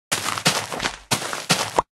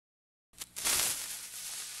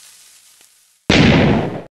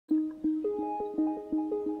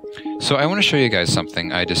So I want to show you guys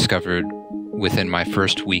something I discovered within my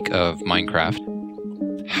first week of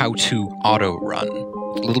Minecraft. How to auto-run.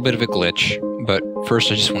 A little bit of a glitch, but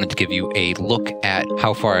first I just wanted to give you a look at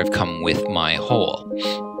how far I've come with my hole.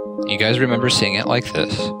 You guys remember seeing it like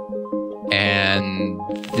this, and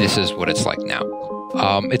this is what it's like now.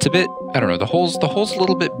 It's a bit, I don't know, the hole's a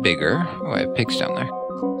little bit bigger. Oh, I have pigs down there.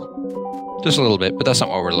 Just a little bit, but that's not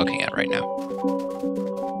what we're looking at right now.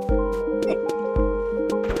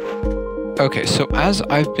 Okay, so as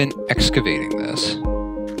I've been excavating this,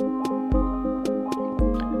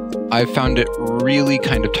 I've found it really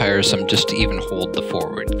kind of tiresome just to even hold the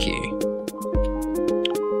forward key.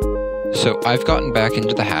 So I've gotten back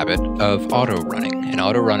into the habit of auto-running, and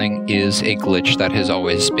auto-running is a glitch that has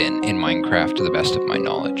always been in Minecraft to the best of my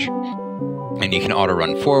knowledge. And you can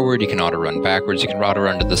auto-run forward, you can auto-run backwards, you can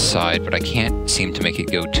auto-run to the side, but I can't seem to make it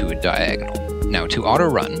go to a diagonal. Now, to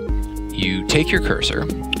auto-run, you take your cursor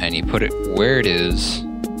and you put it where it is.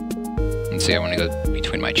 Let's see, I want to go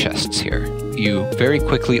between my chests here. You very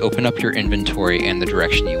quickly open up your inventory and the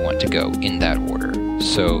direction you want to go in that order.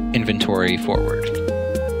 So, inventory forward.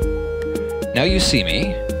 Now you see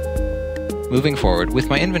me moving forward with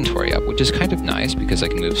my inventory up, which is kind of nice because I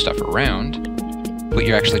can move stuff around, but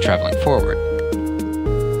you're actually traveling forward.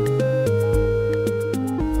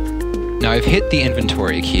 Now I've hit the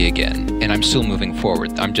inventory key again, and I'm still moving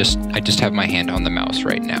forward. I just have my hand on the mouse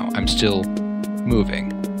right now. I'm still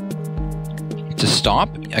moving. To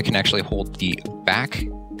stop, I can actually hold the back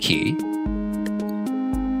key.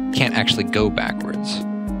 Can't actually go backwards.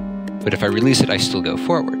 But if I release it, I still go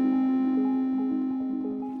forward.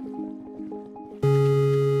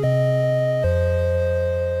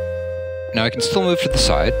 Now I can still move to the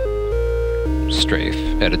side, strafe,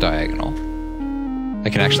 at a diagonal. I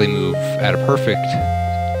can actually move at a perfect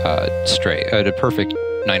at a perfect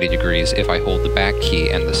 90 degrees if I hold the back key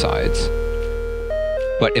and the sides.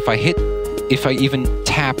 But if I even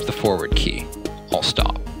tap the forward key, I'll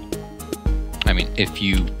stop. I mean, if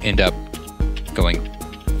you end up going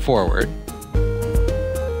forward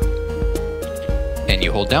and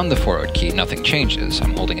you hold down the forward key, nothing changes.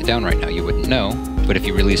 I'm holding it down right now, you wouldn't know, but if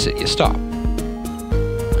you release it, you stop.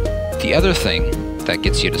 The other thing that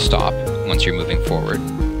gets you to stop once you're moving forward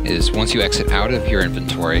is once you exit out of your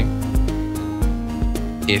inventory,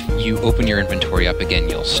 if you open your inventory up again,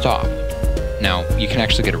 you'll stop. Now, you can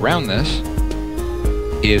actually get around this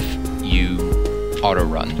if you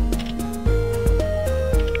auto-run.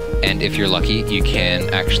 And if you're lucky, you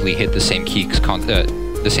can actually hit the same key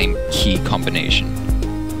combination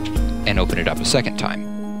and open it up a second time.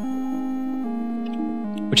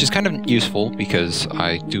 Which is kind of useful because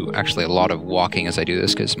I do actually a lot of walking as I do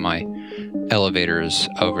this because my elevator is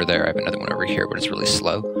over there. I have another one over here, but it's really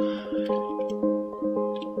slow.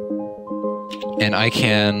 And I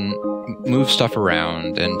can move stuff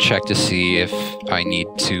around and check to see if I need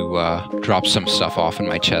to drop some stuff off in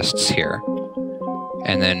my chests here.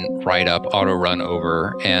 And then right up, auto-run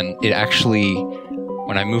over, and it actually,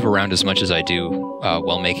 when I move around as much as I do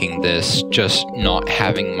while making this, just not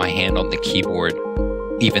having my hand on the keyboard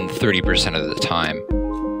even 30% of the time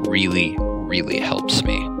really, really helps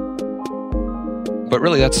me. But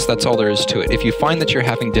really, that's all there is to it. If you find that you're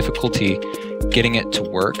having difficulty getting it to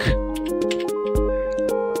work,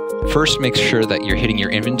 first make sure that you're hitting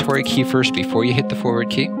your inventory key first before you hit the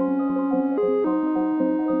forward key.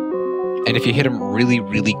 And if you hit them really,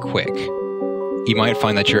 really quick, you might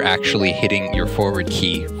find that you're actually hitting your forward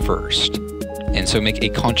key first. And so make a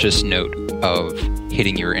conscious note of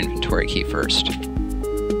hitting your inventory key first.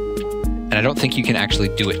 And I don't think you can actually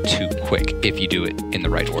do it too quick if you do it in the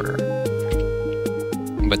right order.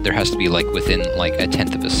 But there has to be like within like a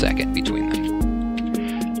 1/10 of a second between them.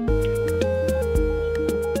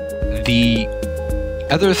 The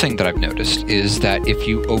other thing that I've noticed is that if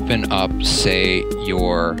you open up, say,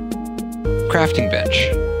 your crafting bench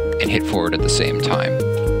and hit forward at the same time,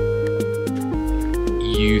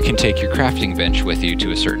 you can take your crafting bench with you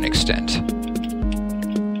to a certain extent.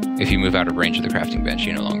 If you move out of range of the crafting bench,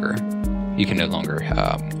 you can no longer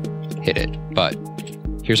hit it. But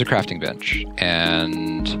here's a crafting bench,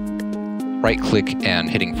 and right-click and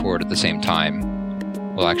hitting forward at the same time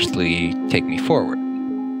will actually take me forward.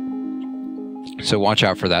 So watch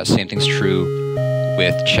out for that. Same thing's true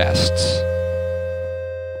with chests.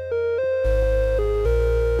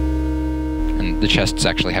 And the chests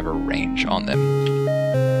actually have a range on them.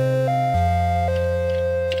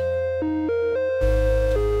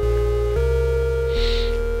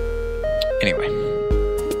 Anyway.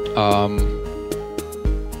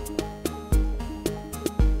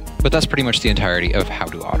 But that's pretty much the entirety of how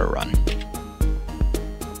to auto-run.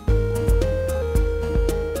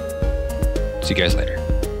 See you guys later.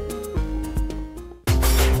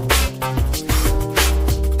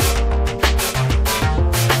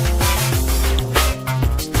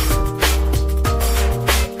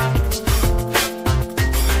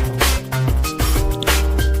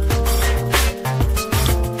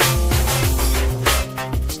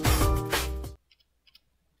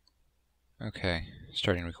 Okay,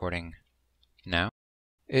 starting recording now.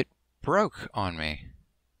 It broke on me.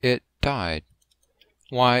 It died.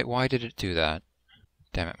 Why did it do that?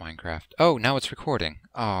 Damn it, Minecraft. Oh, now it's recording.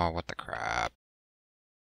 Oh, what the crap.